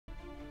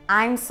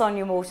I'm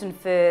Sonya Morton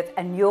Firth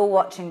and you're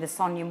watching the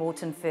Sonya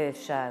Morton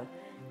Firth Show.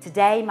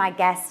 Today my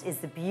guest is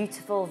the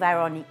beautiful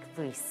Veronique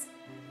Rees.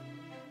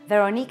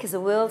 Veronique is a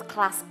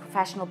world-class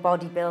professional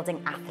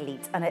bodybuilding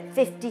athlete and at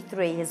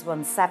 53 has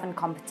won 7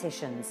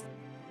 competitions.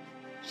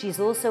 She's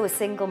also a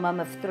single mum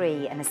of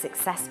 3 and a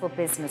successful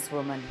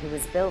businesswoman who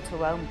has built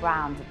her own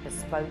brand of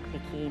bespoke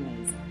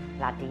bikinis,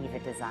 Diva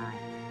Design.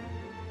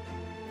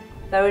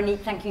 Veronique,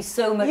 thank you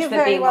so much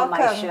for being on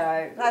my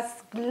show.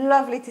 That's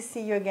lovely to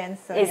see you again,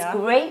 Sonya. It's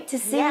great to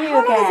see you again.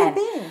 How long has it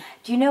been?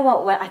 Do you know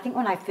what? Well, I think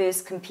when I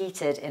first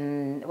competed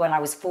when I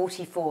was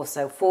 44,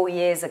 so 4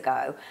 years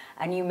ago,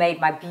 and you made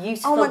my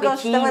beautiful bikini. Oh my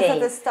gosh, that was at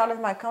the start of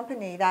my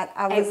company. That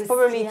I was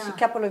probably a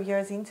couple of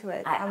years into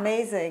it.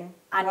 Amazing.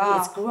 And wow.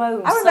 It's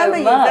grown I remember so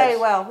you much. very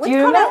well.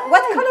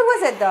 What colour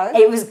was it though?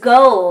 It was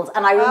gold,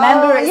 and I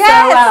remember it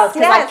so well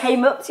because I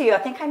came up to you. I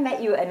think I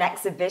met you at an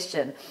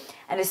exhibition.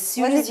 And as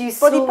soon as you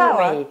saw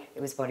me,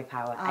 it was Body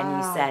Power, and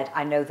you said,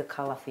 I know the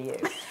colour for you.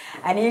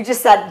 And you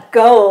just said,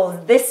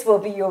 gold, this will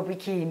be your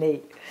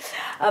bikini.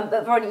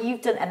 But Veronique,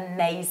 you've done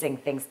amazing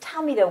things.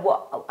 Tell me though,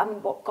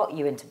 what got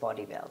you into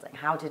bodybuilding?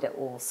 How did it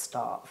all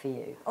start for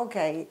you?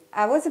 Okay,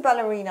 I was a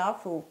ballerina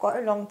for quite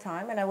a long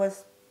time, and I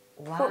was,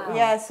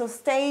 so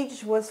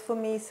stage was for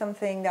me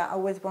something that I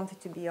always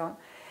wanted to be on.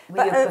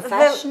 Were you a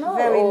professional?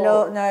 Very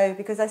low, no,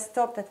 because I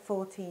stopped at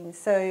 14.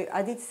 So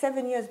I did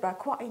 7 years, but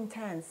quite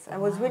intense. I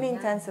was really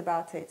intense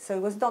about it. So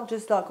it was not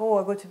just like, oh,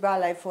 I go to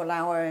ballet for an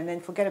hour and then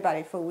forget about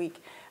it for a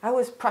week. I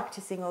was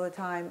practicing all the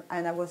time,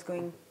 and I was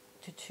going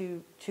to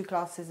two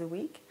classes a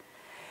week.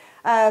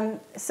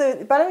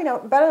 So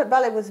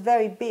ballet was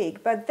very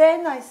big, but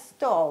then I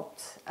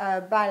stopped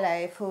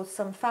ballet for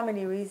some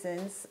family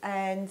reasons,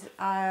 and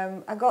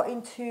I got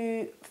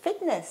into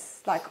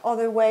fitness, like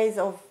other ways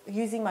of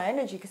using my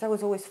energy, because I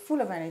was always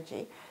full of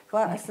energy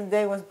as the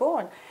day I was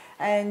born.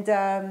 And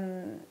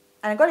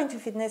I got into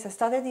fitness. I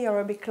started the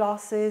aerobic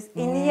classes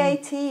in the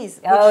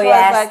 80s, which was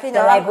like, you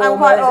know, I'm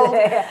quite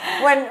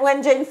old.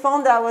 When Jane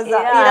Fonda was, you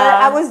know,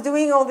 I was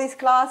doing all these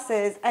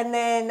classes, and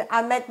then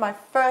I met my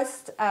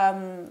first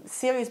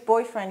serious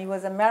boyfriend. He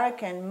was an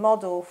American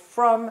model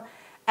from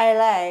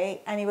LA,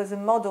 and he was a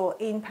model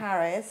in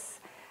Paris,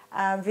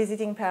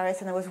 visiting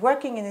Paris, and I was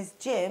working in his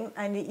gym,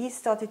 and he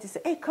started to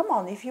say, hey, come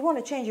on, if you want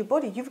to change your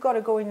body, you've got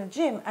to go in the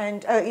gym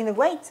and in the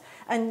weight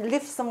and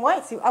lift some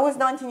weights. I was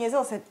 19 years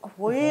old. I said, oh,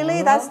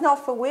 really? That's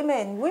not for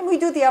women. When we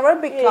do the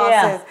aerobic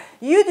classes,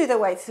 you do the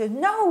weights. I said,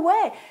 no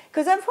way.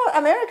 Because I thought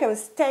America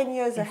was 10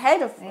 years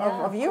ahead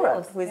of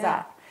Europe with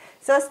that.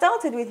 So I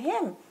started with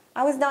him.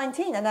 I was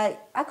 19, and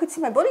I could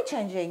see my body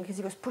changing because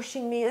he was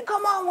pushing me,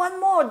 come on, one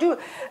more, do.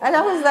 And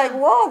I was like,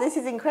 whoa, this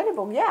is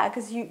incredible. Yeah,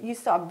 because you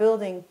start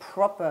building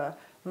proper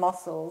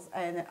muscles,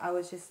 and I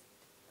was just,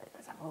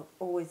 I've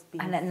always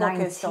been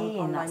focused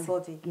on my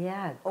body.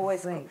 Yeah,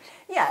 always. Great.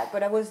 Yeah,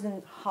 but I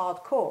wasn't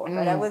hardcore,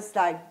 but I was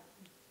like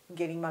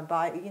getting my,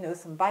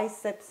 some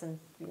biceps and,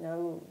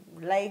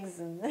 legs,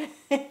 and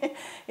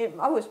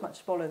I was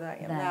much smaller than I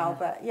am now.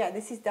 But yeah,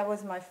 that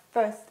was my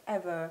first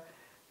ever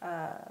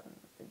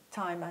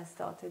time I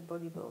started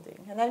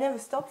bodybuilding, and I never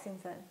stopped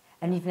since then.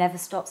 And you've never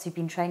stopped, so you've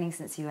been training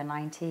since you were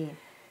 19?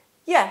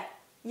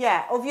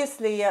 Yeah,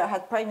 obviously I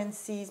had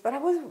pregnancies, but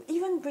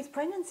even with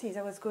pregnancies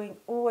I was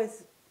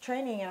always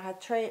training. I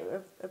had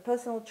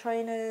personal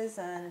trainers,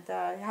 and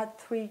I had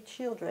 3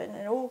 children,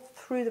 and all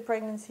through the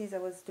pregnancies I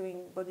was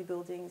doing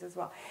bodybuilding as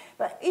well.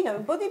 But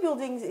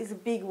bodybuilding is a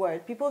big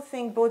word. People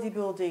think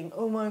bodybuilding,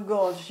 oh my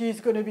god,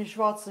 she's going to be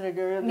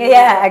Schwarzenegger.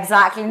 Yeah,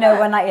 exactly. No,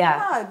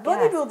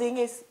 bodybuilding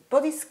is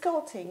body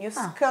sculpting. You're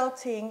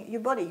sculpting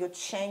your body. You're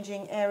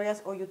changing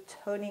areas, or you're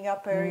toning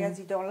up areas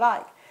you don't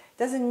like.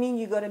 Doesn't mean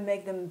you got to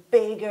make them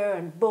bigger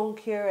and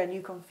bulkier, and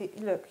you can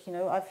fit. Look,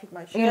 I fit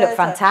my shirt. You look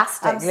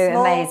fantastic. You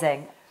look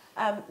amazing.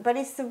 But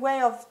it's a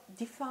way of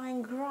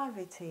defying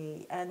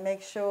gravity and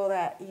make sure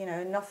that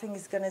nothing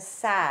is going to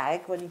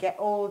sag when you get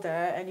older,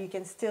 and you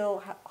can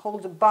still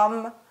hold a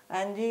bum,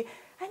 and you're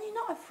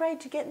not afraid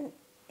to get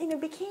in a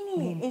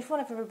bikini in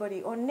front of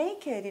everybody, or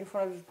naked in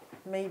front of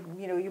maybe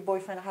your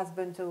boyfriend,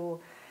 husband, or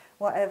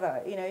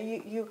whatever.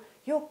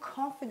 You're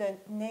confident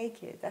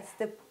naked.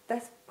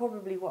 That's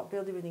probably what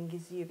bodybuilding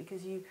gives you,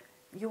 because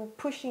you're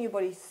pushing your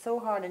body so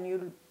hard, and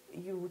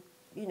you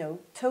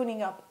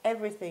toning up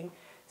everything.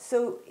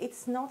 So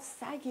it's not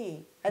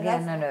saggy. And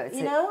it's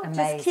amazing.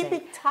 Just keep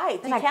it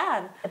tight. You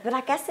can. But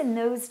I guess in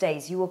those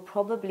days you were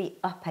probably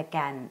up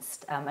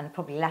against, and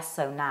probably less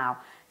so now,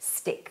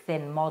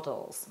 stick-thin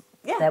models.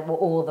 Yeah. That were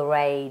all the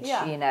rage.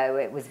 Yeah.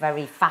 It was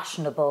very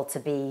fashionable to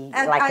be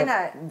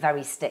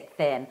very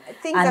stick-thin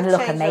and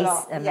look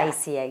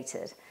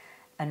emaciated,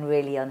 and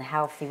really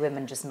unhealthy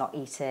women just not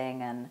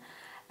eating and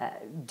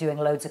doing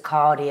loads of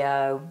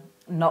cardio,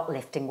 not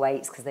lifting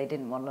weights because they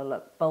didn't want to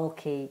look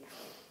bulky.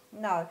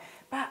 No,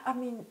 but I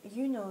mean,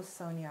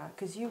 Sonya,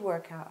 because you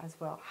work out as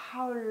well,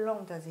 how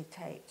long does it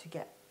take to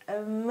get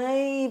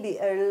maybe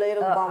a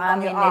little bump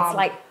on your arm. It's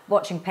like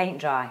watching paint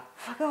dry.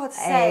 For God's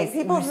sake,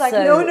 people's like,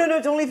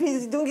 no, don't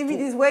give me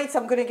these weights,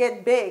 I'm going to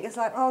get big. It's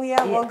like, oh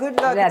yeah, well, good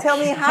luck. Tell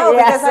me how,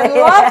 because I'd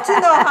love to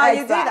know how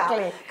you do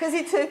that. Because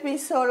it took me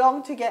so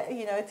long to get,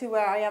 to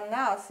where I am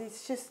now. So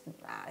it's just,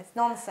 it's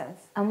nonsense.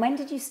 And when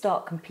did you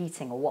start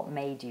competing, or what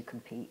made you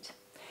compete?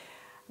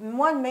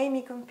 What made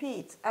me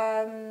compete?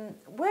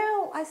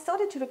 Well, I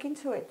started to look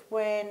into it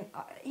when,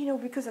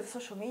 because of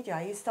social media,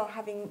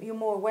 you're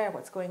more aware of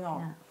what's going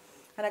on. Yeah.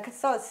 And I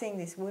started seeing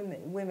these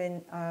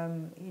women,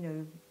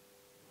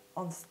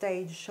 on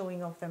stage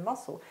showing off their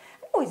muscle.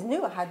 I always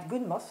knew I had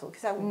good muscle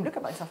because I would look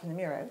at myself in the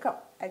mirror. I've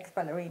got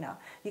ex-ballerina.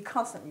 You're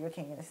constantly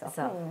looking at yourself.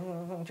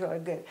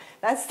 Good.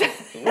 That's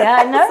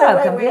I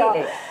know,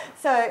 completely.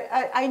 So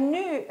I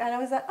knew, and I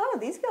was like, oh,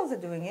 these girls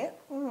are doing it.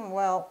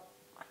 Well,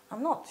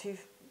 I'm not too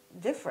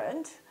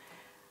different.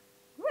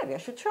 Maybe I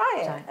should try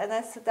it. And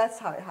that's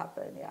how it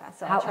happened. Yeah.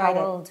 So how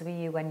old were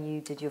you when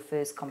you did your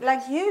first competition?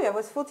 Like you, I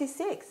was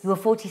 46. You were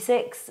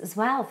 46 as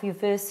well for your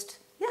first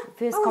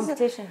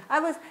competition.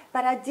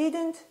 But I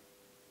didn't.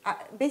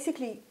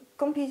 Basically,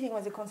 competing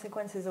was the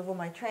consequences of all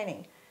my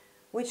training,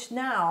 which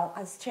now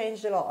has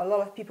changed a lot. A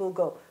lot of people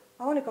go,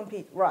 I want to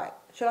compete. Right?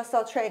 Should I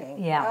start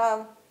training?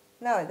 Yeah.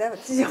 No.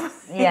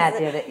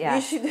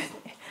 You should.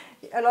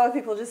 A lot of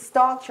people just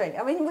start training.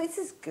 I mean, this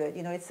is good.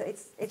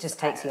 It just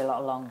takes you a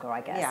lot longer, I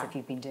guess, if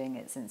you've been doing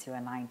it since you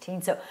were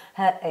 19. So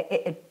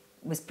it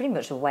was pretty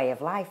much a way of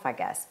life, I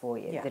guess, for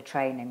you. Yeah. The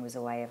training was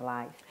a way of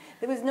life.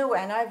 There was no way,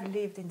 and I've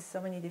lived in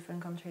so many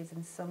different countries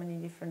and so many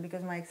different,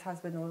 because my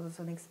ex-husband was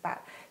also an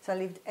expat, so I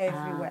lived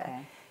everywhere.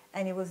 Okay.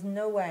 And it was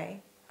no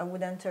way I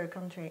would enter a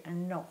country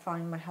and not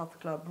find my health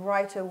club.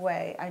 Right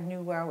away, I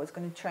knew where I was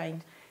going to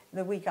train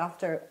the week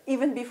after,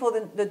 even before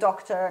the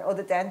doctor or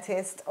the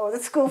dentist or the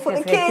school for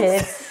the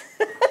kids.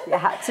 You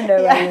had to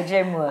know where the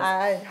gym was.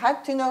 I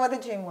had to know where the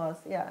gym was,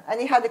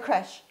 and he had a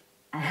creche.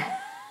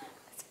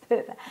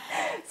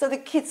 So the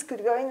kids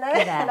could go in there,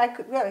 and I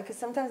could because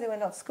sometimes they were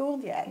not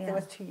schooled yet. They were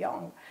too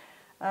young.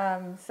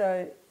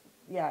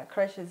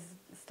 Creches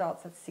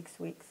starts at 6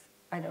 weeks.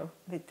 I know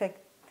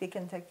they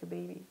can take the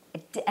baby.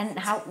 And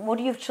what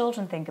do your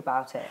children think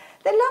about it?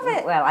 They love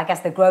it. Well, I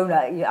guess they're grown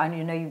up.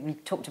 We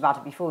talked about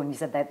it before, and you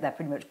said they're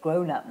pretty much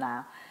grown up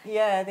now.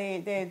 Yeah,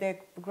 they're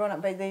grown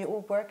up, but they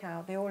all work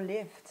out. They all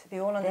lift. They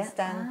all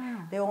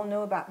understand. They all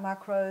know about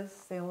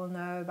macros. They all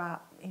know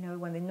about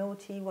when they're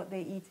naughty, what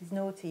they eat is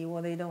naughty,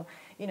 what they don't.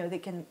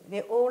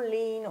 They're all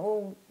lean,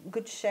 all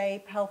good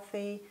shape,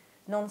 healthy,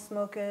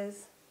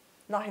 non-smokers,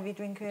 not heavy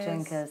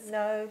drinkers.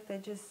 No, they're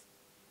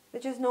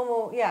just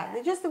normal. Yeah,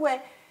 they're just the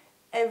way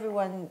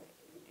everyone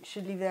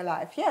should live their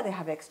life. Yeah, they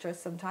have extras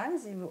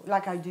sometimes,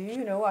 like I do.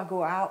 I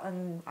go out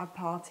and I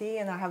party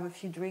and I have a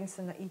few drinks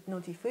and I eat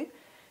naughty food.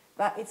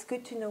 But it's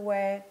good to know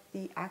where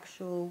the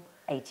actual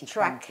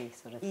 80-20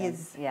 sort of thing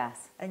is.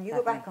 Yes, and you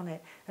go back on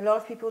it. A lot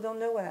of people don't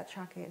know where that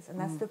track is, and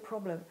that's the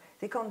problem.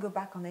 They can't go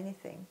back on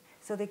anything.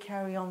 So they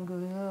carry on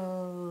going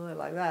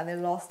like that. They're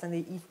lost and they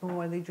eat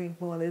more and they drink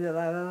more. And they're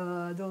like,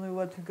 I don't know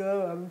where to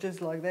go. I'm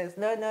just like this.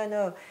 No.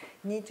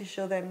 You need to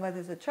show them where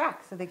there's a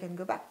track so they can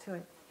go back to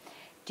it.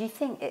 Do you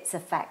think it's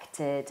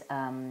affected,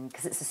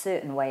 because it's a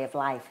certain way of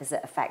life, has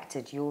it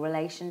affected your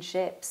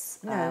relationships?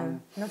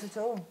 No, not at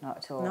all. Not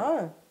at all?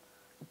 No.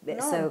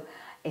 So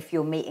if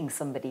you're meeting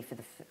somebody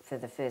for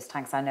the first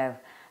time, because I know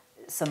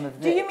some of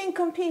the... Do you mean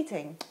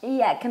competing?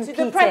 Yeah, competing.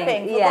 So the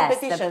prepping for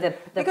competition? The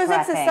because prepping.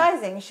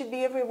 Exercising should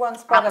be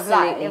everyone's part of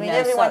life. I mean,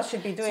 everyone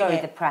should be doing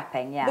it. The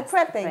prepping, yes. The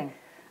prepping.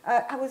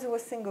 I was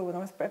always single when I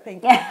was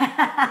prepping.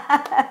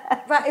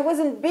 But it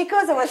wasn't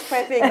because I was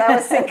prepping that I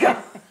was single.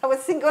 I was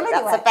single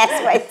anyway. That's the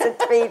best way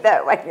to be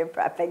though when you're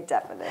prepping,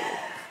 definitely.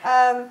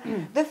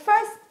 The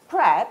first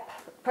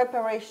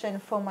preparation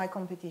for my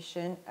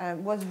competition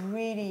was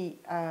really...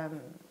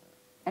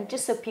 and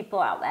just so people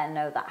out there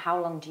know that, how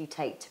long do you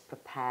take to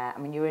prepare? I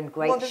mean, you're in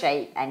great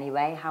shape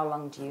anyway. How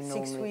long do you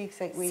normally... 6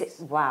 weeks, 8 weeks.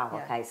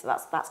 Wow, okay, so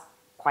that's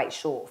quite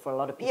short for a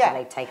lot of people.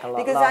 They take a lot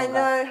longer. Because I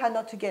know how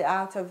not to get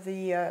out of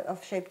the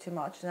of shape too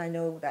much, and I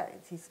know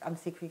that I'm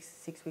 6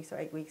 weeks or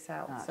 8 weeks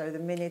out. No. So the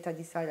minute I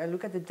decide, I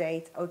look at the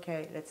date.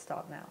 Okay, let's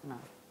start now. No.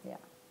 Yeah.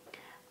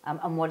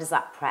 And what does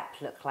that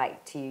prep look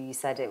like to you? You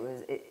said it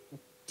was.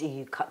 Do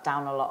you cut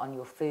down a lot on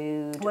your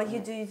food? What you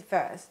do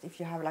first, if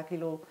you have like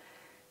little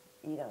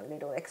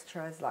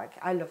extras, like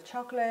I love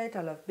chocolate,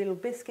 I love little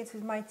biscuits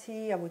with my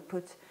tea. I would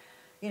put.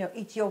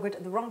 Eat yogurt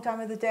at the wrong time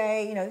of the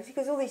day,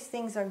 because all these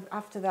things are,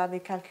 after that, they're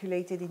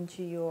calculated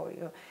into your...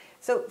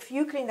 So if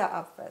you clean that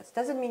up first,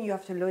 doesn't mean you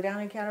have to low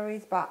down your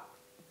calories, but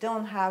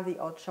don't have the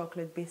hot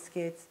chocolate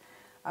biscuits,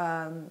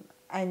 and,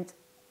 I'm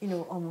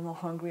not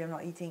hungry, I'm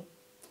not eating,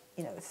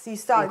 so you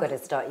start... You've got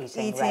to start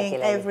eating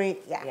regularly.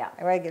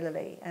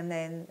 Regularly, and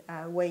then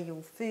weigh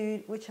your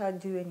food, which I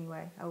do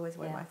anyway, I always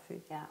weigh my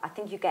food. Yeah, I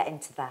think you get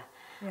into that.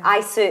 Yeah. I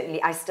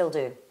still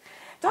do.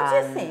 Don't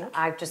you think?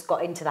 I've just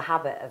got into the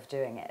habit of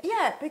doing it.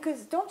 Yeah,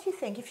 because don't you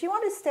think, if you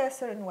want to stay a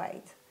certain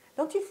weight,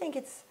 don't you think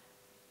it's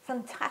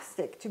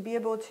fantastic to be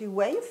able to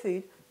weigh your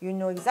food, You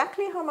know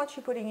exactly how much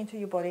you're putting into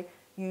your body.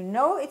 You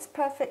know it's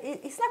perfect.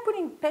 It's like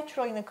putting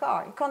petrol in a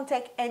car. You can't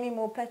take any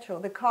more petrol.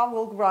 The car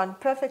will run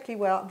perfectly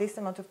well, this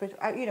amount of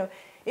petrol. You know,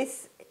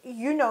 it's,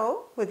 you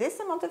know, with this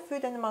amount of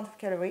food and amount of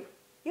calorie,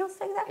 you'll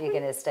stay exactly. You're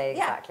going to stay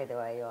exactly the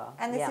way you are.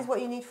 And this is what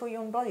you need for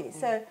your own body.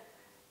 So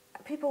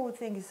people would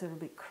think it's a little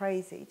bit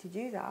crazy to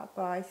do that,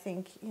 but I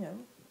think, you know,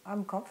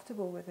 I'm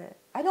comfortable with it.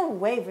 I don't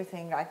weigh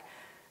everything, like,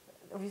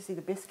 obviously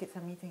the biscuits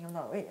I'm eating, I'm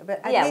not weighing.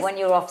 But when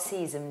you're off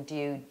season, do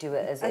you do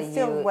it as I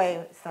still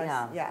weigh,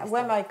 I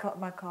weigh my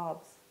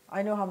carbs.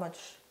 I know how much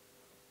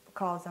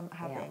carbs I'm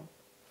having.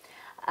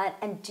 Yeah.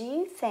 And do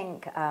you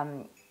think,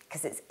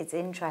 because it's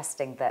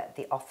interesting that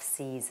the off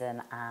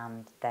season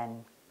and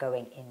then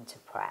going into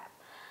prep,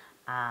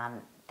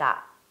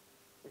 that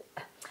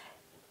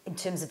in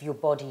terms of your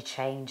body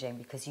changing,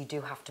 because you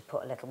do have to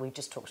put a little, we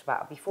just talked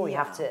about it before, you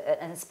have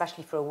to, and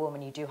especially for a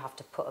woman, you do have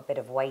to put a bit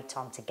of weight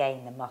on to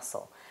gain the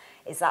muscle.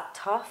 Is that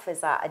tough?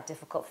 Is that a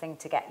difficult thing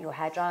to get your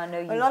head around?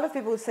 I know a lot of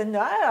people say,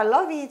 no, I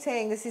love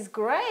eating. This is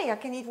great. I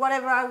can eat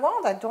whatever I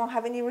want. I don't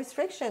have any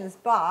restrictions.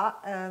 But,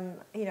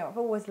 you know, I've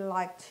always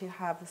liked to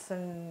have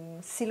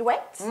some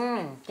silhouette.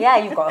 Yeah,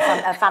 you've got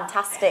a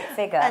fantastic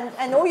figure.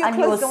 And all your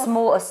clothes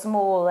you're a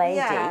small lady.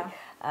 Yeah.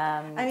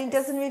 And it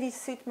doesn't really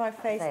suit my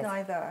face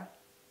neither.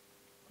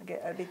 I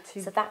get a bit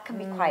too... So that can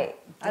be quite...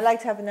 I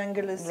like to have an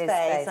angular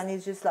face, and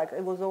it's just like,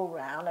 it was all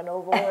round and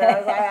over. And I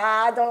was like,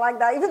 I don't like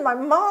that. Even my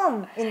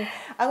mom,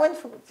 I went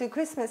to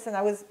Christmas and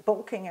I was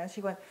bulking, and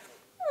she went,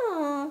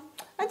 I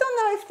don't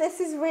know if this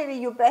is really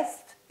your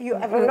best you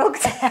ever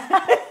looked.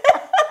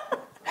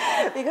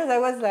 Because I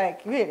was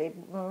like, really,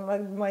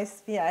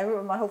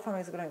 my whole family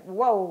was going,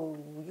 whoa,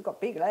 you got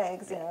big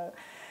legs, you know.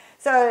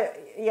 So,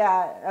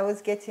 yeah, I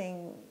was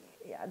getting,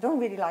 I don't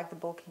really like the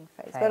bulking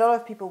face, but a lot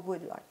of people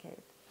would like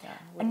it. Yeah,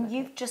 and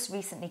you've just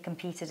recently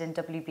competed in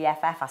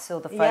WBFF. I saw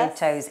the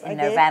photos in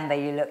November.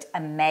 You looked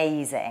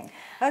amazing.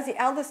 I was the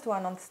eldest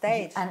one on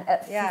stage. And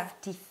at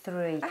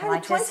 53. I had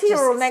a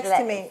 20-year-old next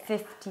to me.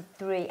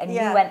 53. And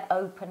you went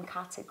open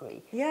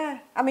category. Yeah.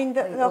 I mean,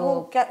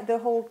 the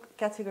whole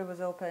category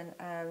was open.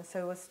 So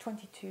it was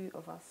 22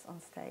 of us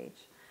on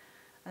stage.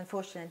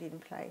 Unfortunately, I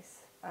didn't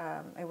place.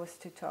 It was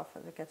too tough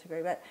as a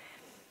category. But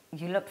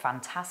you look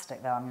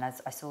fantastic, though. I mean, I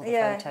saw the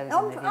photos and the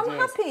videos. I'm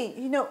happy.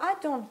 You know, I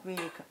don't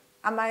really...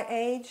 At my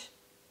age,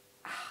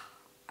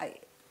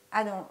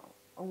 I don't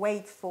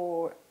wait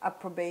for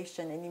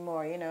approbation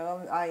anymore. You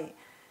know,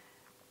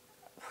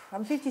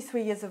 I'm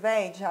 53 years of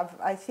age.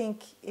 I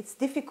think it's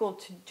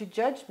difficult to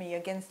judge me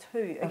against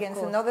who?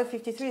 Against another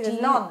 53? There's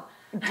none.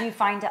 Do you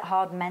find it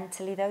hard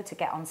mentally, though, to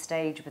get on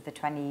stage with the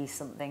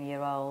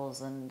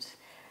 20-something-year-olds? And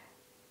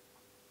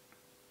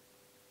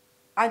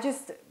I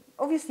just...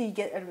 Obviously, you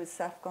get a little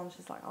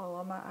self-conscious, like, oh,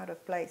 am I out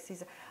of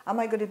place? Am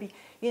I going to be...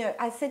 You know,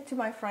 I said to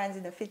my friends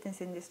in the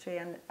fitness industry,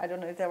 and I don't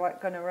know if they're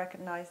going to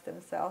recognize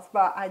themselves,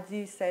 but I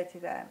do say to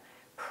them,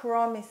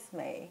 promise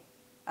me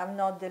I'm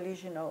not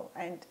delusional,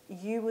 and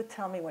you would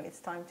tell me when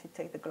it's time to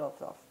take the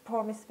gloves off.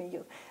 Promise me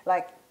you...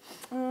 Like,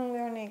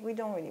 Veronique, we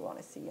don't really want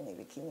to see you in a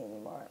bikini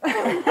anymore. You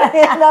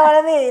know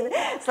what I mean?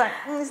 It's like,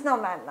 it's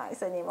not that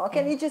nice anymore.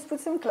 Can you just put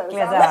some clothes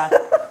on?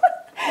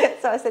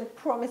 So I said,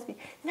 promise me.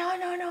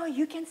 No,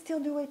 you can still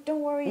do it. Don't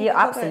worry. You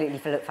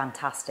absolutely look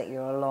fantastic.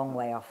 You're a long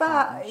way off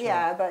that,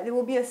 yeah, but there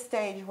will be a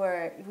stage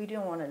where we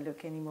don't want to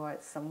look anymore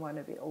at someone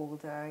a bit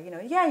older. You know,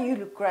 yeah, you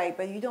look great,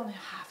 but you don't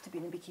have to be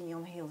in a bikini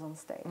on heels on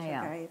stage,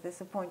 okay? There's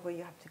a point where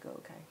you have to go,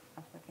 okay,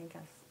 I think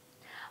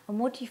And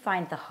what do you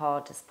find the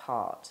hardest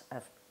part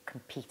of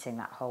competing,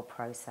 that whole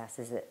process?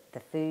 Is it the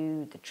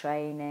food, the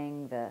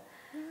training, the...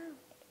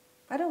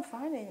 I don't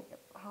find it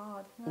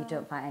hard. No. You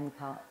don't find any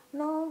part?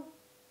 No.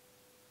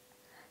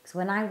 Because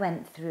when I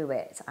went through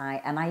it,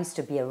 I used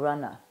to be a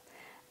runner,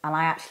 and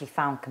I actually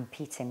found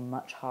competing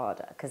much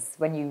harder, because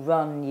when you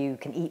run, you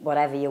can eat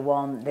whatever you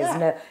want. There's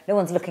no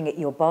one's looking at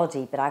your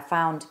body, but I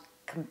found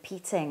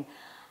competing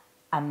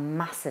a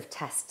massive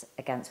test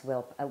against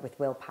with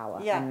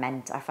willpower.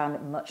 And I found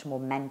it much more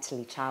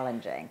mentally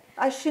challenging.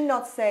 I should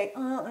not say,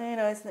 you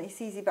know,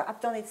 it's easy, but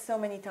I've done it so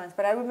many times.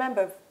 But I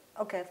remember,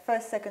 okay,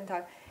 first, second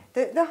time,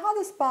 the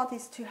hardest part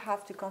is to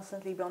have to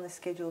constantly be on a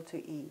schedule to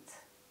eat.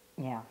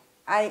 Yeah.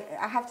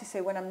 I have to say,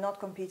 when I'm not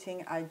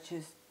competing, I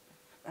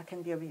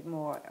can be a bit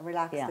more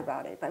relaxed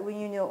about it. But when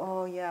you know,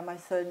 oh yeah, my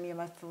third meal,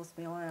 my fourth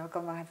meal, I'll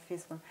come, I have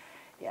fifth one,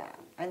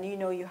 and you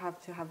know you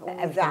have to have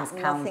only that,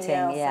 nothing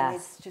else, and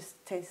it's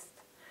just taste.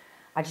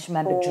 I just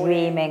remember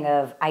dreaming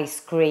of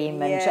ice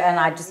cream, and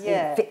I just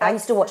I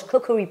used to watch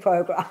cookery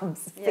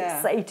programs,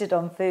 fixated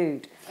on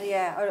food.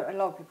 Yeah, a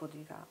lot of people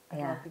do that.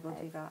 A lot of people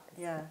do that.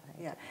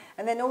 Yeah.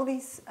 And then all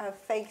these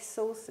fake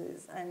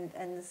sauces and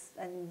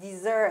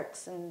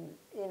desserts, and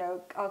you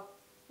know,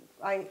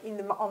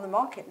 on the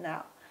market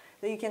now,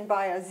 that you can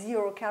buy a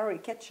 0-calorie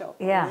ketchup,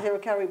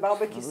 0-calorie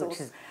barbecue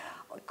sauce.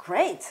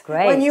 Great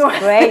when you're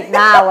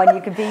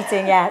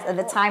competing. Yes, at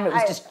the time it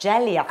was just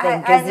jelly. I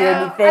think is the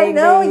only thing. I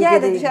know.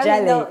 The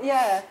jelly.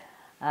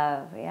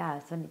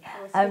 It's funny.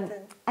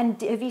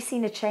 And have you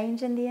seen a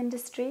change in the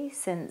industry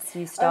since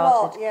you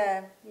started? A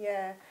lot.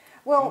 Yeah.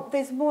 Well,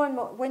 there's more and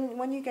more,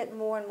 when you get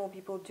more and more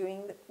people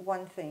doing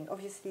one thing,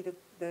 obviously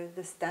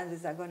the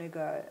standards are going to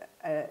go,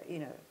 you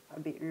know, a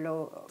bit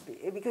low,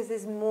 because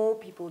there's more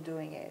people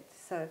doing it.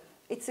 So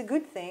it's a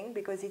good thing,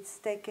 because it's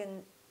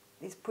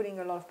putting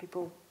a lot of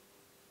people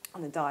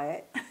on a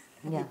diet,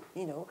 yeah.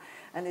 you know,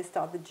 and they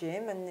start the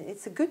gym, and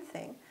it's a good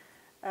thing.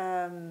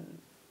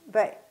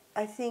 But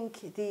I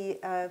think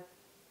the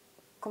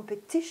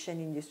competition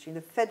industry,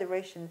 the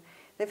federation,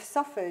 they've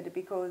suffered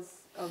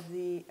because of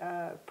the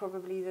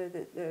probably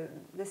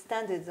the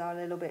standards are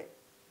a little bit.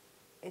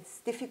 It's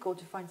difficult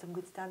to find some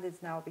good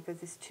standards now because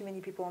there's too many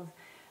people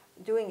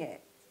doing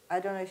it. I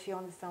don't know if you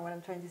understand what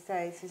I'm trying to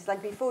say. It's just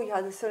like before, you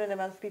had a certain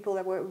amount of people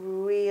that were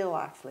real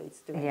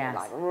athletes doing it,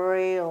 like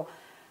real,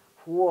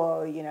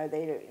 whoa, you know,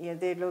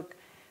 they look.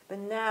 But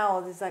now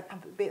there's like a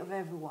bit of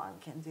everyone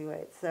can do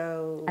it.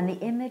 So, and the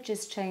image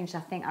has changed. I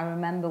think I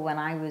remember when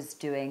I was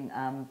doing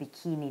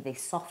bikini, they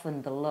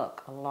softened the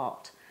look a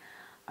lot.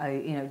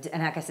 You know,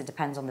 and I guess it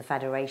depends on the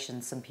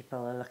federation. Some people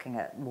are looking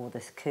at more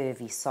this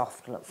curvy,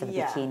 soft look for the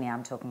bikini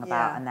I'm talking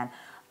about, and then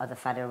other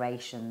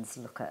federations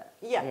look at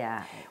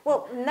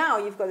Well, now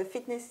you've got the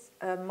fitness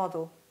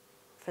model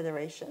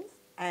federations,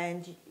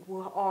 and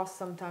who are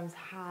sometimes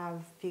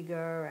have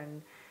figure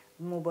and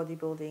more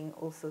bodybuilding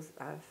also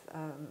have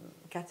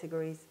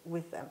categories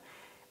with them,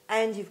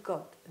 and you've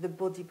got the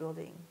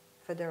bodybuilding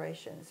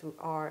federations who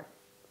are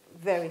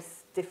very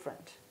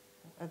different.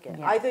 Okay,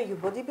 either you're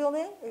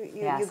bodybuilding,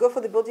 you go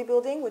for the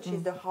bodybuilding, which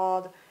is the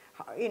hard,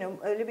 you know,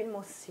 a little bit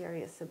more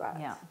serious about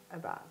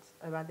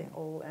the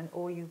whole,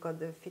 or you've got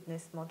the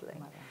fitness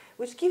modeling,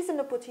 which gives an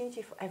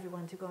opportunity for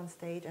everyone to go on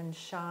stage and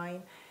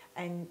shine,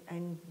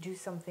 and do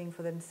something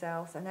for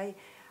themselves. And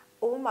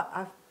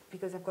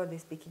because I've got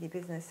this bikini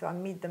business, so I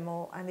meet them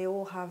all, and they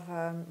all have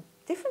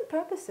different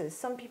purposes.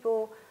 Some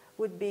people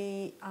would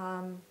be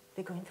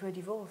they're going through a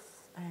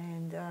divorce,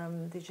 and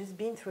they've just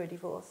been through a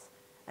divorce.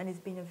 And it's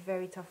been a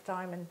very tough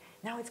time, and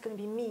now it's going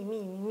to be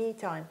me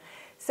time.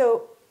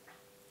 So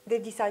they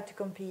decide to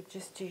compete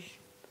just to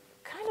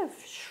kind of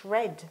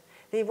shred.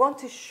 They want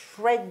to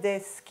shred their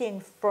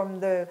skin from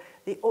the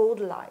old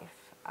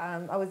life.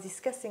 I was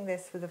discussing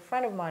this with a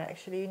friend of mine,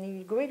 actually, and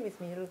he agreed with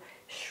me.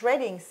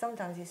 Shredding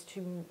sometimes is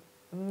to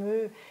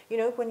move. You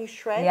know, when you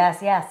shred,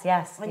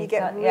 yes. When you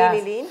get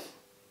really lean,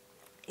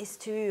 is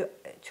to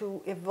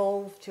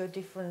evolve to a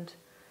different.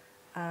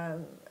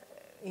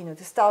 You know,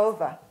 to start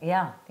over.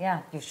 Yeah.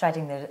 You're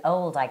shredding the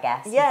old, I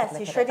guess. Yes,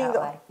 you're shredding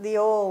the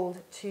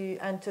old to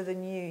enter the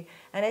new.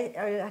 And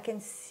I can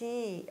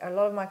see a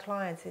lot of my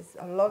clients,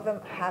 a lot of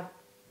them have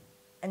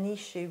an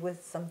issue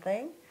with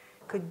something.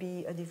 It could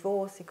be a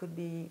divorce, it could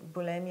be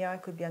bulimia,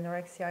 it could be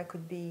anorexia, it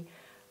could be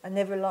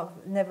never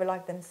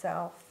like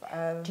themselves.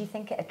 Do you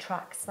think it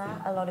attracts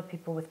that? A lot of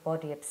people with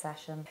body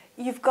obsession?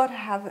 You've got to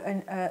have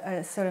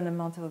a certain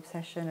amount of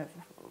obsession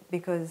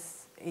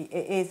because it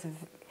is.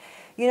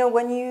 You know,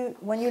 when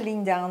you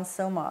lean down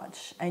so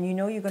much and you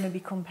know you're going to be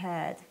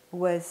compared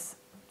with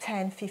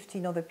 10,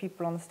 15 other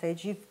people on the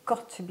stage, you've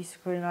got to be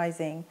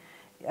scrutinizing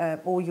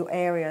all your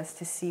areas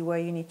to see where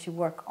you need to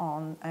work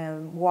on,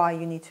 why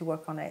you need to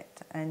work on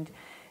it. And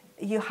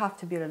you have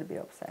to be a little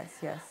bit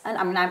obsessed, yes. And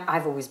I mean,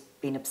 I've always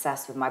been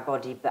obsessed with my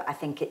body, but I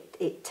think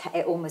it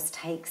almost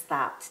takes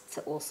that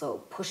to also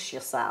push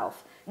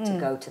yourself to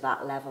go to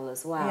that level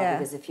as well.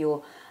 Because if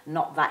you're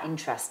not that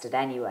interested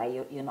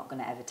anyway, you're not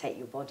going to ever take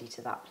your body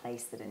to that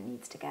place that it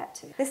needs to get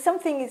to. There's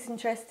something that's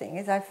interesting,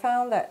 is I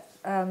found that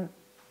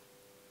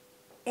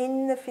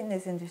in the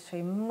fitness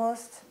industry,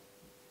 most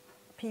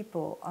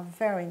people are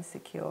very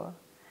insecure.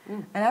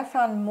 And I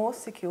found more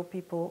secure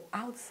people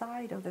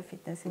outside of the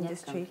fitness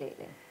industry. Yes,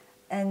 completely.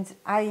 And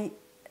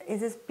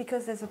it is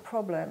because there's a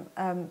problem.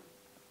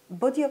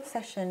 Body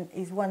obsession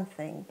is one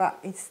thing, but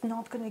it's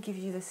not going to give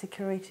you the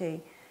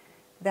security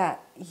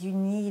that you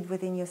need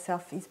within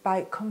yourself. Is by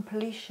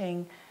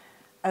accomplishing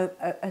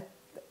a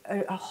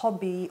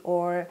hobby,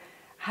 or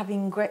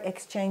having great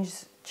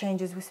exchanges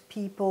with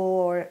people,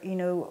 or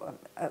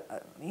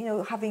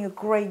having a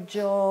great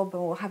job,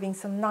 or having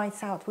some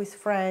nights out with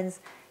friends.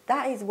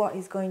 That is what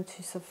is going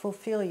to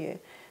fulfill you.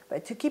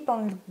 But to keep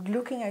on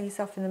looking at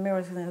yourself in the mirror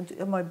and saying,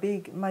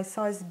 am my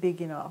size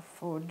big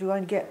enough? Or do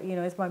I get,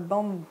 is my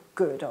bum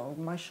good? Or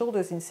my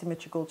shoulders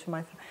asymmetrical to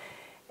my...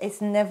 It's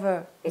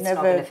never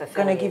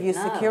going to give you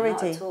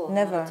security.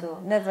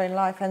 Never in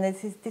life. And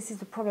this is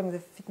the problem with the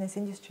fitness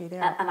industry.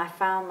 And I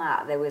found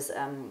that there was,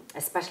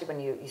 especially when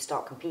you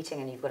start competing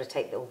and you've got to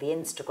take all the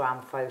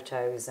Instagram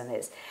photos, and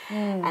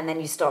and then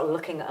you start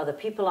looking at other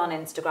people on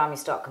Instagram, you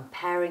start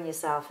comparing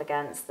yourself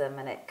against them,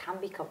 and it can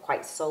become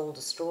quite soul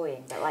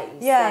destroying. But like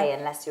you say,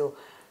 unless you're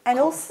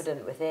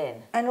confident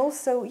within. And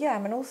also,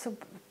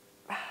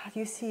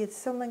 you see it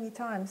so many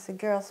times, the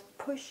girls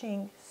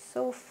pushing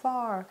so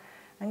far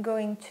and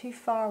going too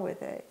far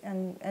with it,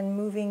 and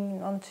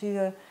moving on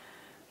to,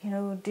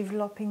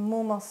 developing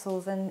more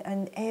muscles,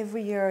 and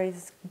every year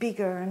is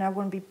bigger, and I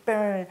want to be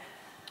burned.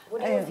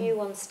 What are your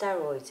view on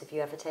steroids? Have you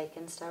ever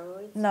taken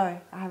steroids?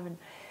 No, I haven't.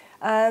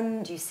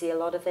 Do you see a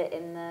lot of it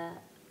in the...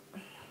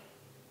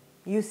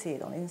 you see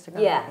it on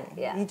Instagram.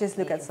 Yeah. You just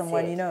look at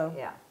someone you know.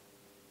 Yeah.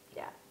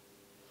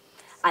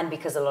 And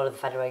because a lot of the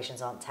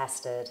federations aren't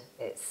tested,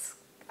 it's...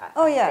 I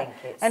think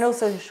it's... And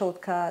also the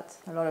shortcut.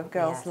 A lot of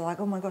girls are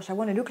like, oh my gosh, I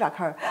want to look like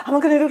her. I'm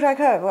not going to look like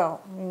her.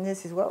 Well,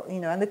 this is what,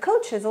 and the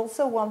coaches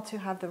also want to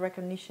have the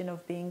recognition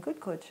of being good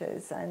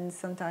coaches. And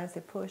sometimes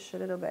they push a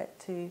little bit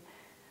to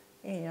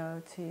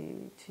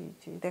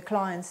their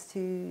clients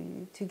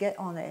to get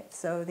on it.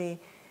 So they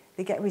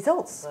get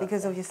results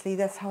because obviously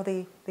that's how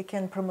they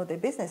can promote their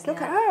business.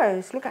 Look at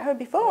her. Look at her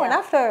before and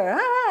after.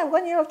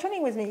 1 year of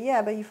training with me.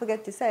 Yeah, but you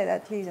forget to say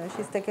that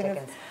she's taken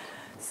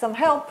some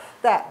help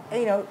that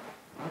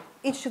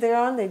each to their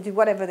own. They do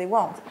whatever they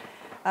want.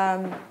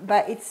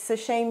 But it's a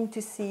shame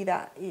to see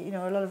that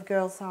a lot of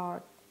girls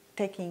are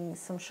taking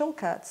some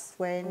shortcuts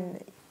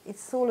when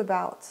it's all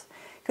about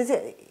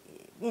the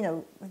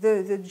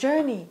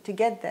journey to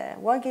get there.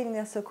 Why getting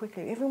there so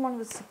quickly? Everyone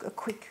was a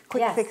quick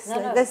fix.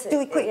 Let's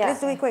do it quick.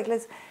 Let's do it quick.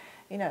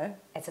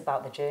 It's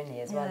about the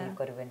journey as well. You've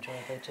got to enjoy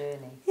the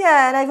journey.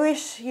 Yeah, and I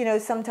wish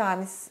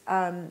sometimes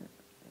I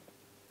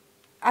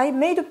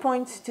made a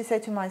point to say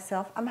to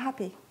myself, I'm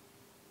happy.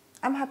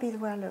 I'm happy the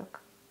way I look.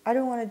 I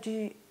don't want to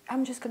do.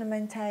 I'm just going to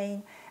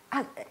maintain.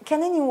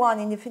 Can anyone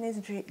in the fitness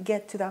industry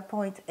get to that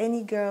point?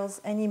 Any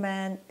girls, any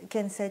man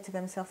can say to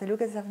themselves, they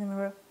look at themselves in the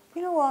mirror.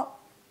 You know what?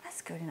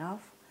 That's good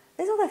enough.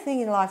 There's other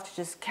thing in life to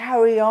just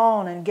carry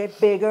on and get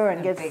bigger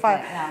and get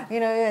fat,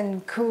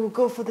 and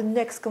go for the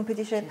next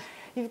competition.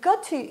 You've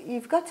got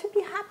to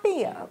be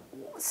happy.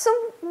 So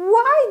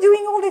why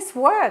doing all this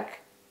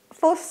work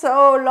for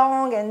so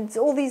long and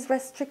all these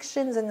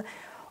restrictions and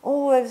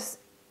always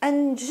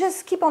and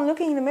just keep on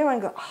looking in the mirror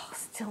and go, oh,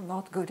 still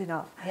not good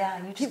enough. Yeah,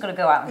 you just got to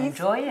go out and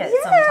enjoy it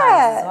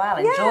sometimes as well.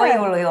 Enjoy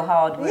all your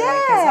hard work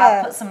as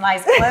well. Put some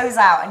nice clothes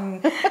out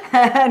and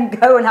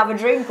go and have a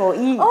drink or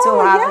eat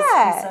or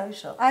have some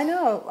social. I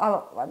know.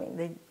 I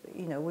mean,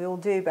 we all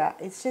do, but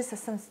it's just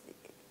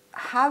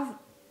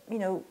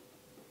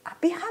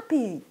be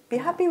happy. Be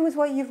happy with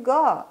what you've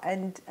got,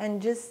 and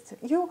just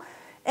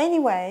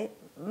anyway.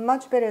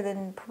 Much better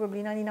than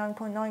probably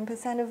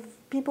 99.9% of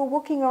people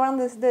walking around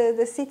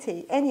the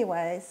city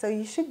anyway, so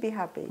you should be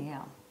happy.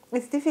 Yeah.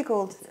 It's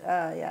difficult,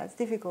 it's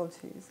difficult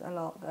a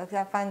lot. I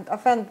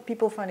find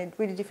people find it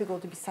really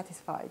difficult to be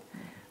satisfied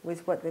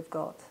with what they've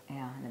got.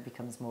 Yeah, and it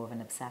becomes more of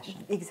an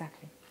obsession.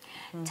 Exactly.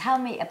 Tell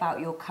me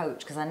about your coach,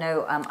 because I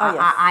know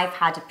I've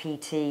had a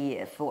PT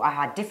I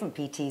had different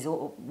PTs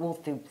all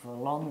through for a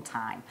long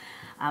time,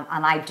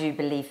 and I do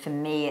believe for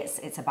me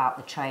it's about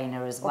the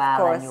trainer as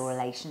well and your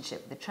relationship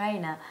with the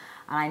trainer.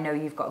 And I know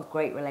you've got a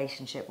great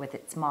relationship with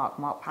Mark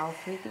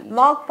Palfrey.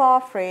 Mark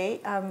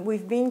Palfrey,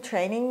 we've been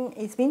training.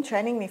 He's been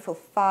training me for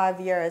 5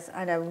 years,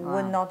 and I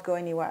would not go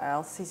anywhere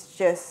else. He's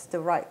just the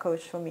right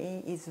coach for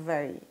me.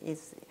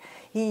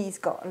 He's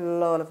got a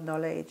lot of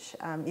knowledge.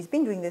 He's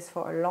been doing this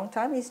for a long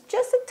time. He's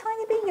just a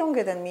tiny bit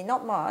younger than me,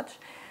 not much.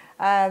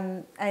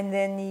 And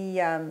then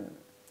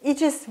he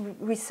just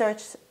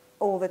researches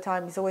all the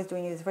time. He's always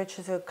doing his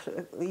research.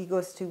 He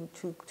goes to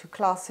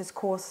classes,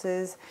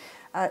 courses.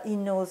 He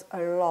knows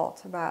a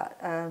lot about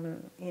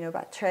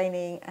about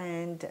training,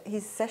 and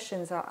his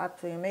sessions are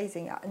absolutely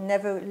amazing. I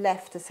never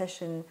left a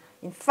session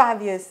in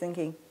 5 years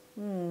thinking,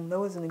 that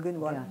wasn't a good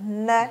one. Yeah.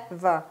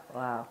 Never.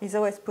 Wow. He's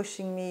always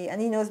pushing me, and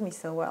he knows me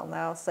so well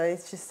now. So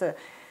it's just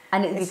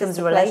and it becomes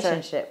a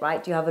relationship,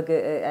 right? Do you have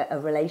a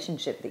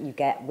relationship that you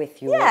get with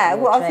your well,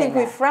 trainer? I think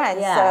we're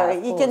friends, so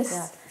you can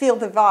feel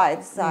the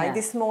vibes. Like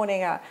this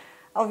morning,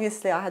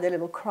 obviously I had a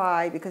little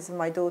cry because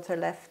my daughter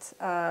left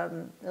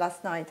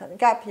last night on a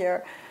gap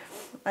year,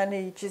 and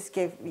he just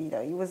gave me,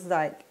 he was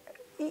like,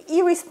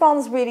 he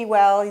responds really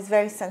well. He's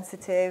very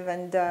sensitive,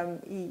 and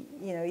he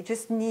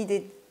just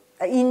needed.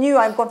 He knew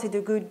I wanted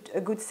a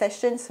good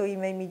session, so he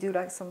made me do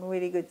like some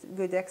really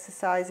good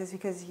exercises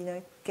because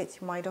it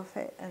gets your mind off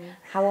it. And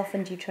how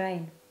often do you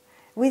train?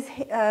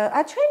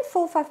 I train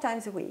 4 or 5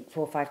 times a week.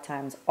 4 or 5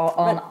 times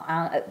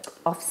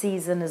off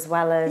season as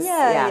well as 4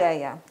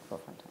 or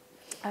 5 times.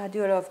 I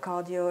do a lot of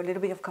cardio, a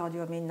little bit of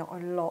cardio. I mean, not a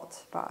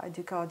lot, but I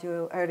do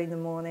cardio early in the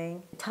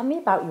morning. Tell me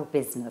about your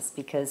business,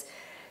 because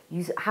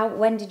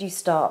when did you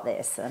start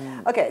this?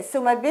 Okay, so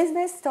my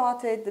business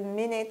started the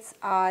minute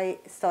I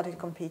started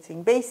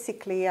competing.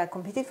 Basically, I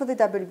competed for the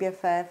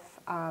wbff.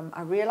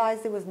 I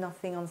realized there was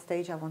nothing on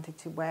stage I wanted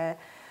to wear.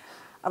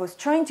 I was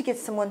trying to get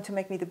someone to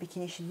make me the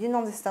bikini. She didn't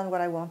understand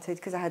what I wanted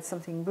because I had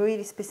something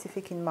really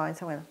specific in mind.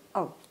 So I went,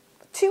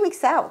 2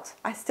 weeks out,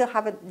 I still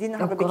didn't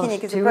have a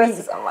bikini because 2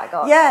 weeks. Oh my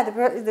God! Yeah,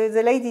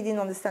 the lady didn't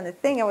understand the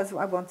thing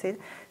I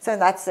wanted. So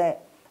that's it.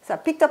 So I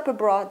picked up a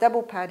bra,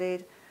 double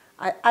padded.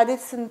 I added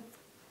some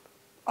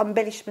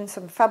embellishment,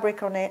 some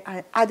fabric on it.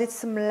 I added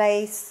some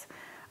lace.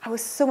 I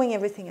was sewing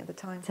everything at the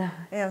time.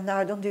 No,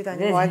 I don't do that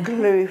anymore. I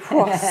glue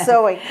for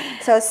sewing.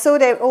 So I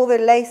sewed all the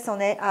lace on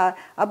it. I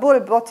bought a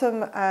bottom,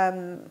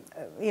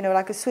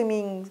 like a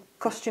swimming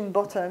costume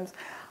bottoms.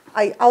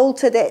 I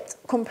altered it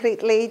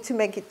completely to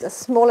make it as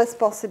small as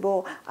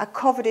possible. I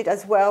covered it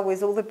as well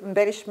with all the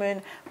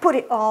embellishment, put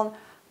it on,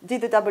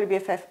 did the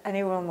wbff, and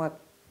everyone went,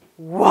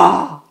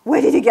 wow, where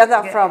did you get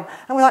that from?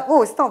 And we're like,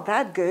 oh, it's not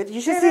that good.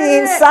 You should see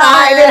the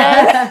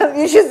inside.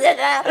 You should sit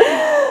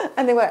there.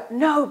 And they were,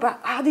 no, but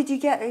how did you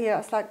get it here? I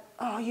was like,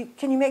 oh,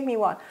 can you make me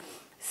one?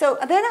 So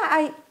then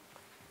I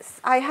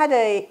had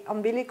a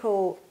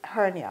umbilical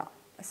hernia.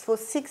 For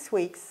 6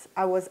 weeks,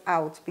 I was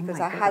out because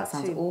I had that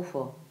sounds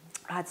awful.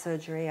 I had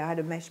surgery. I had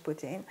a mesh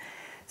put in.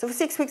 So for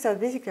 6 weeks, I was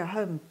basically at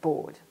home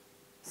bored.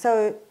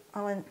 So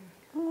I went,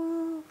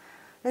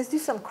 let's do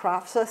some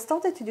crafts. So I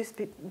started to do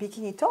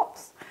bikini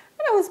tops.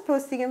 And I was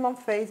posting them on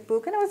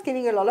Facebook, and I was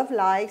getting a lot of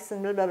likes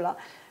and blah, blah, blah.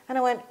 And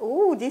I went,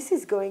 oh, this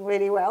is going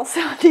really well.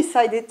 So I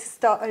decided to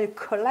start a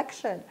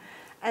collection.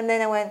 And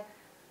then I went,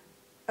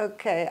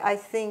 okay, I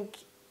think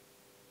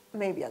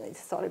maybe I need to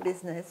start a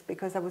business,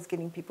 because I was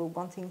getting people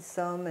wanting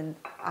some and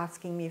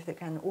asking me if they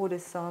can order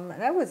some.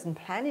 And I wasn't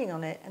planning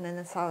on it. And then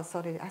that's how I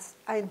started.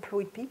 I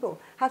employed people.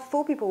 I had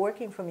 4 people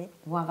working for me.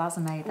 Wow, that's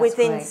amazing. That's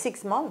within great.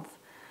 6 months.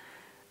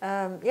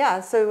 Yeah,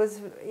 so it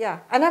was, yeah.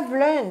 And I've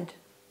learned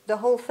the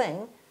whole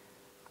thing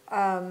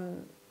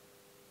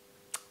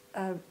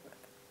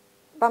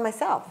by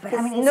myself,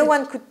 because no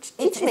one could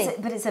teach me.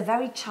 But it's a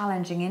very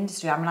challenging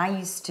industry. I mean, I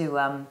used to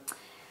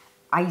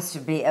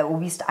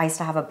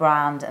have a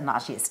brand, and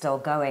actually it's still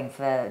going,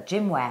 for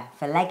gym wear,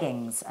 for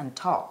leggings and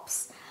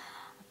tops.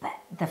 But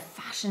the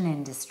fashion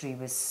industry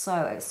was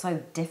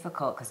so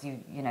difficult, because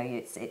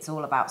it's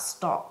all about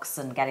stocks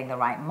and getting the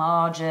right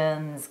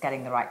margins,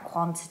 getting the right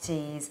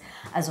quantities,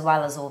 as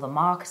well as all the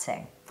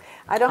marketing.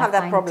 I don't have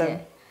that problem.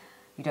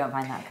 You don't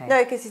find that, okay?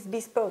 No, because it's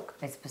bespoke.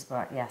 It's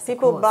bespoke, yes.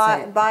 People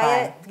buy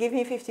it, give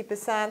me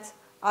 50%,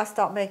 I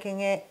start making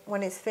it.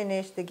 When it's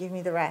finished, they give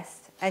me the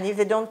rest. And if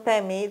they don't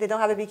pay me, they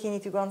don't have a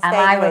bikini to go on stage with.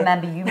 And I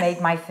remember you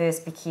made my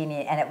first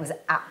bikini, and it was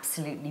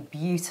absolutely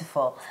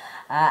beautiful.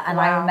 And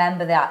wow. I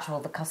remember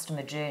the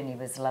customer journey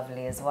was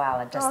lovely as well.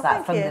 And just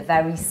that from the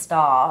very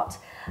start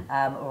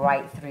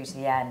right through to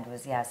the end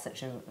was,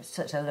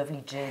 such a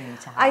lovely journey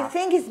to have. I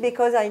think it's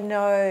because I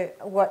know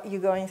what you're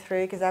going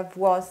through, because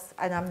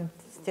and I'm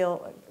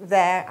still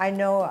there. I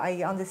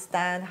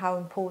understand how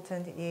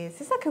important it is.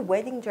 It's like a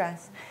wedding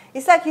dress.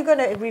 It's like you're going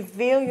to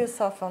reveal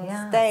yourself on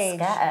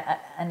stage.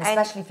 And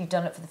especially if you've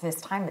done it for the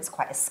first time, it's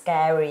quite a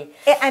scary...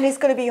 And it's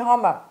going to be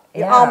armor.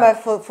 Your armor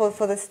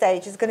for the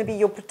stage. It's going to be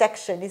your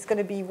protection. It's going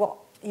to be what,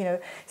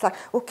 it's like,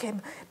 okay,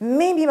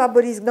 maybe my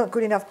body's not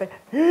good enough, but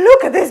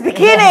look at this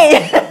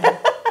bikini!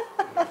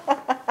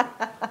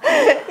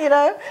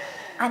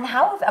 And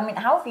how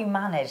have you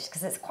managed?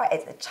 Because it's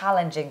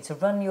challenging to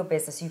run your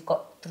business. You've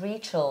got 3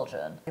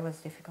 children. It was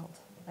difficult.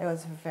 It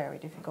was very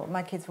difficult.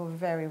 My kids were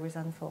very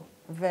resentful,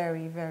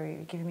 very,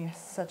 very, giving me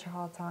such a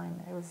hard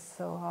time. It was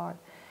so hard.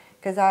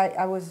 Because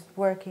I was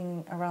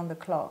working around the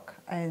clock,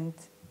 and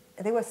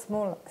they were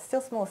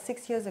still small.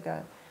 6 years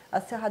ago, I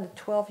still had a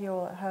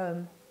 12-year-old at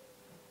home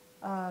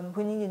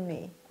who needed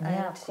me,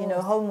 and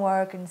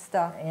homework and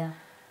stuff. Yeah.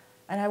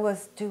 And I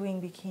was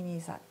doing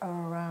bikinis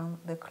around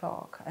the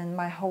clock, and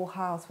my whole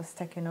house was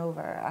taken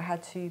over. I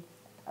had to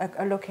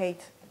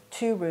allocate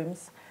 2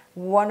 rooms.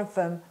 One of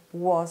them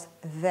was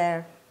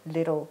their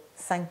little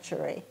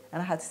sanctuary,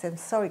 and I had to say, I'm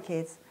sorry,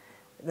 kids.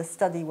 The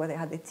study where they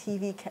had the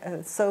TV,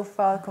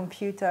 sofa,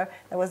 computer,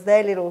 that was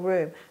their little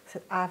room.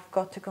 So I've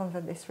got to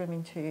convert this room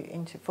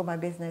into for my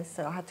business.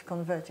 So I had to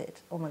convert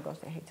it. Oh my gosh,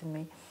 they hated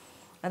me.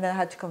 And then I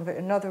had to convert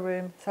another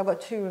room. So I've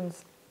got 2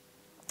 rooms.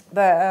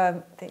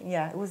 But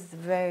it was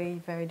very,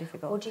 very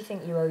difficult. What do you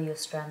think you owe your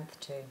strength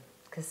to?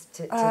 Because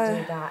to do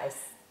that is...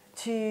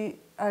 To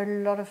a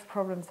lot of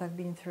problems I've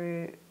been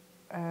through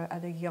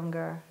at a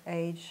younger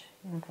age.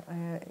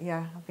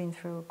 I've been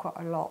through quite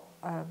a lot.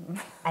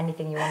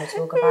 Anything you want to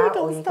talk about,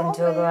 or you can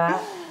talk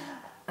about?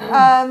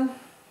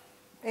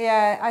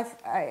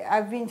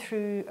 I've been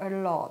through a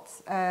lot.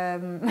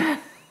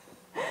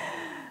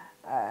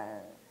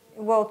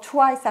 Well,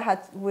 twice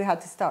we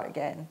had to start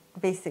again,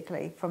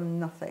 basically from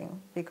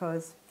nothing,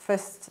 because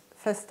first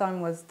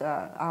time was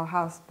our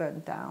house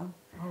burned down.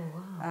 Oh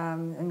wow!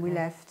 And we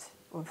left.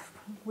 We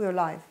were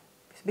alive,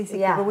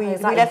 basically. Yeah, but we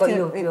left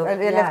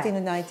in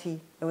the 90s.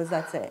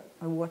 That's it.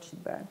 I watched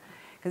it burn,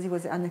 because it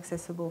was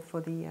inaccessible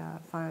for the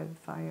fire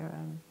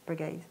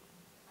brigade.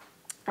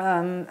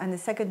 And the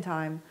second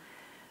time,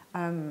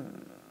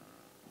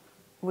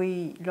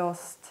 we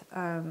lost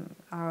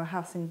our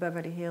house in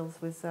Beverly Hills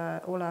with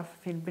all our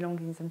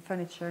belongings and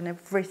furniture and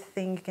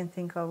everything you can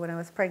think of when I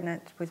was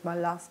pregnant with my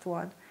last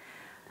one,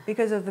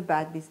 because of the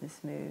bad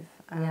business move.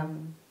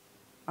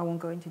 I won't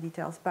go into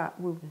details, but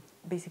we were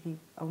basically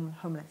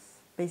homeless,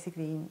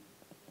 basically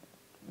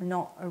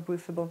not a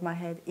roof above my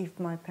head if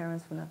my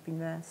parents would not have been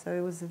there. So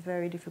it was a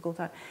very difficult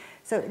time.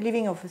 So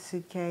living off a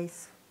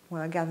suitcase,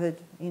 where I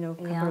gathered, a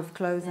couple of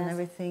clothes and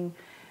everything,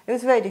 it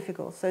was very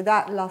difficult. So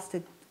that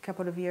lasted a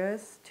couple of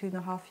years,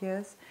 2.5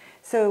 years.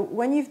 So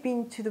when you've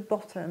been to the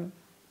bottom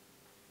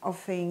of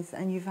things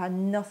and you've had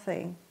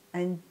nothing,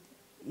 and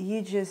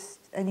you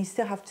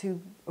still have to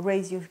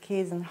raise your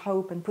kids and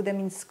hope and put them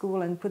in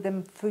school and put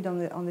them food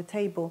on the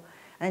table,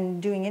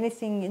 and doing any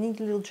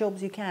little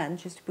jobs you can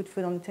just to put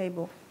food on the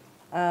table.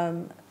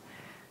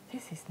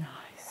 this is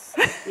nice.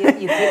 You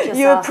pick yourself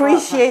you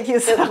appreciate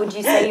yourself. So would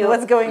you say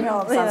what's going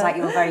on? Sounds like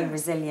you're a very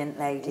resilient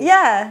lady.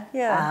 Yeah,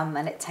 yeah.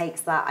 And it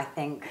takes that, I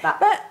think,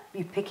 that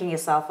you picking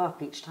yourself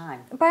up each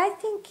time. But I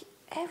think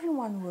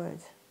everyone would.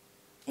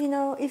 You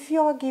know, if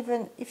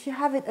you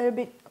have it a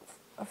bit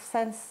of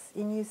sense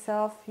in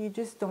yourself, you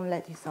just don't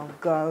let yourself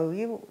go.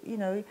 You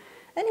know,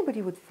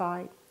 anybody would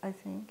fight, I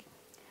think.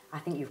 I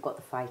think you've got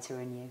the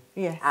fighter in you.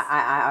 Yes.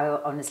 I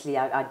honestly,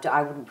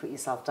 I wouldn't put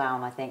yourself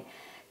down. I think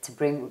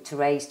to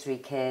raise 3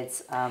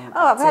 kids. I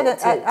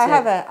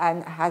have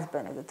a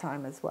husband at the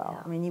time as well.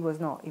 Yeah. I mean, he was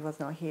not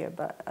here,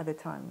 but at the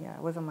time, yeah,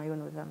 I was on my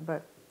own with them.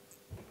 But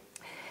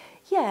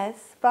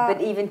yes,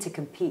 but even to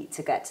compete,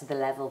 to get to the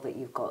level that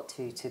you've got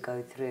to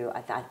go through,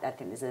 I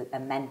think there's a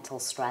mental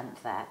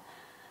strength there.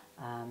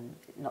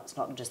 It's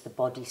not just the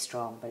body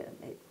strong, but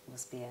it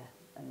must be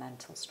a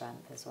mental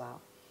strength as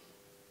well.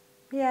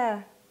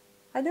 Yeah.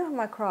 I do have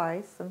my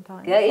cries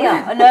sometimes.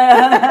 Yeah.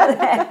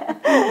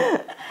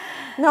 No.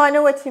 No, I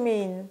know what you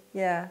mean.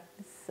 Yeah,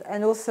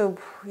 and also,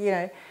 you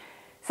know,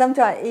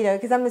 sometimes, you know,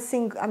 because I'm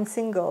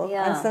single,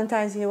 and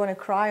sometimes you want to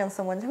cry on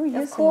someone's. Oh,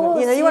 you're single.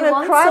 You know, you want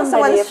to cry on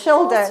someone's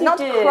shoulder, not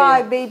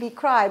cry, baby,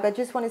 cry, but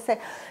just want to say,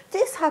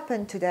 this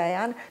happened today,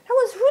 and I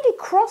was really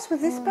cross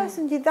with this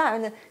person did that,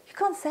 and you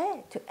can't say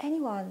it to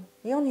anyone.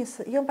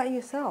 You're by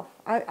yourself.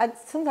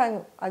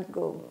 Sometimes I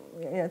go,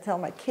 you know, tell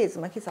my kids,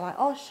 and my kids are like,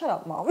 oh, shut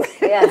up, mom.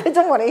 They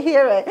don't want to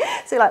hear it.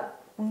 So you're like,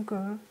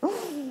 okay.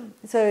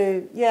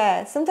 So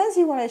yeah, sometimes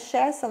you want to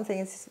share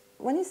something.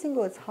 When you're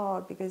single, it's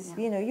hard because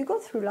you know you go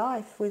through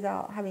life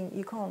without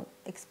you can't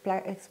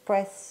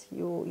express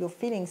your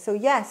feelings. So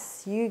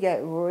yes, you get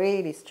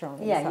really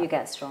strong. Yeah, you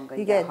get stronger.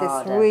 You get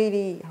this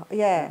really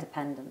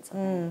independence. I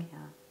think. Yeah.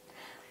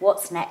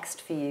 What's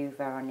next for you,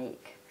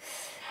 Veronique?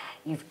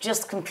 You've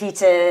just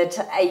competed.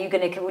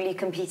 Will you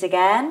compete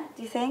again?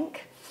 Do you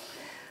think?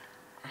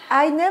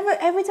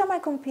 Every time I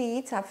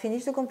compete, I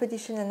finish the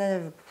competition and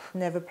I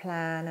never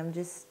plan. I'm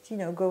just, you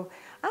know,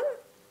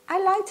 I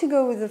like to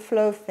go with the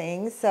flow of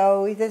things.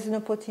 So if there's an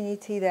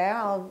opportunity there,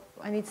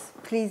 and it's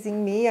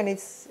pleasing me and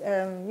it's,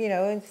 you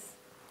know, it's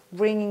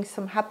bringing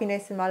some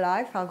happiness in my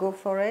life, I'll go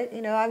for it.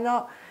 You know,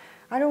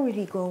 I don't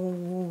really go,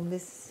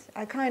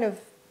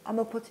 I'm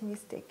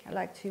opportunistic. I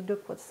like to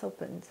look what's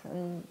opened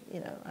and, you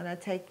know, and I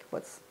take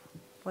what's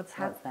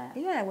there.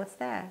 Yeah, what's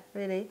there,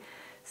 really.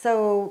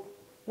 So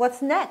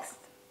what's next?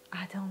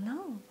 I don't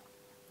know.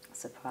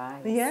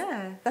 Surprise.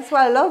 Yeah, that's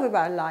what I love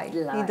about life.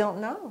 You don't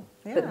know.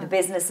 Yeah. But the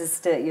business is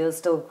you're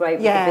still great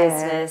with the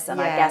business, and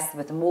I guess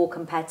with the more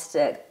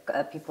competitive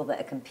people that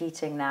are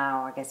competing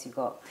now, I guess you've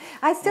got.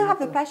 I still have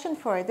the passion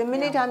for it. The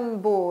minute I'm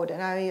bored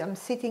and I'm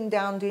sitting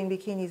down doing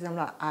bikinis, I'm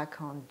like, I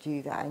can't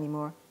do that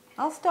anymore.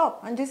 I'll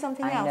stop and do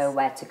something else. I know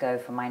where to go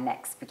for my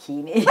next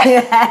bikini.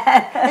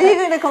 Are you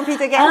going to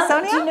compete again,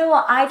 Sonia? Do you know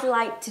what? I'd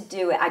like to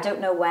do it. I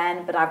don't know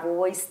when, but I've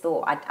always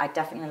thought I'd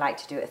definitely like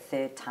to do it a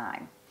third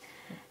time.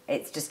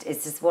 It's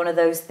just one of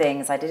those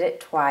things. I did it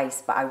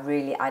twice, but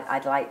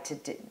I'd like to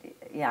do,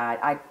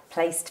 I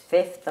placed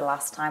 5th the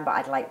last time, but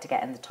I'd like to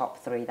get in the top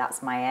 3.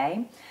 That's my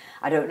aim.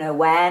 I don't know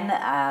when,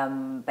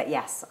 but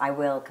yes, I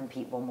will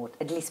compete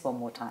at least one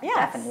more time. Yes.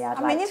 Definitely, I'd like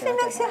to. I mean, if it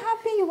makes you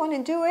happy, you want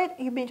to do it.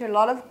 You meet a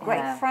lot of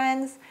great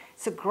friends.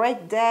 It's a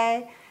great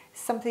day.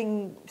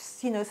 Something,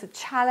 you know, it's a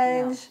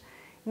challenge. Yeah.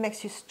 It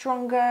makes you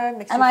stronger,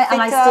 makes you fitter.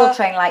 And I still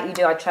train like you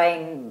do. I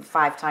train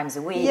 5 times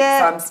a week, so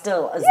I'm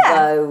still as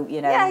though,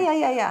 you know.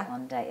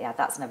 One day,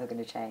 that's never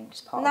going to change.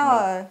 It's part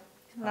of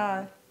me.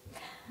 No.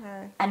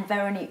 And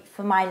Veronique,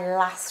 for my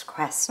last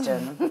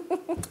question,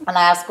 and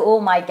I ask all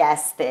my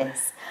guests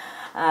this,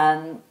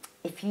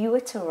 if you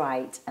were to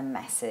write a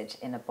message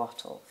in a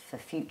bottle for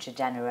future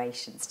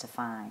generations to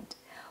find,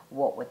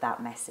 what would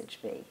that message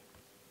be?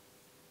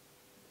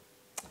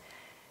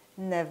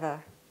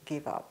 Never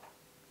give up.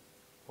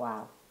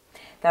 Wow.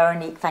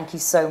 Veronique, thank you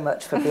so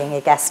much for being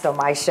a guest on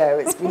my show.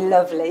 It's been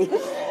lovely.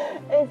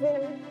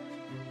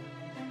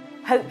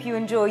 Hope you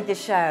enjoyed the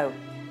show.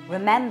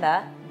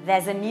 Remember,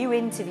 there's a new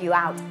interview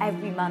out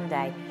every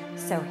Monday,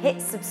 so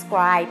hit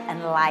subscribe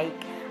and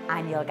like,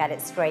 and you'll get it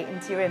straight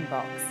into your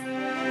inbox.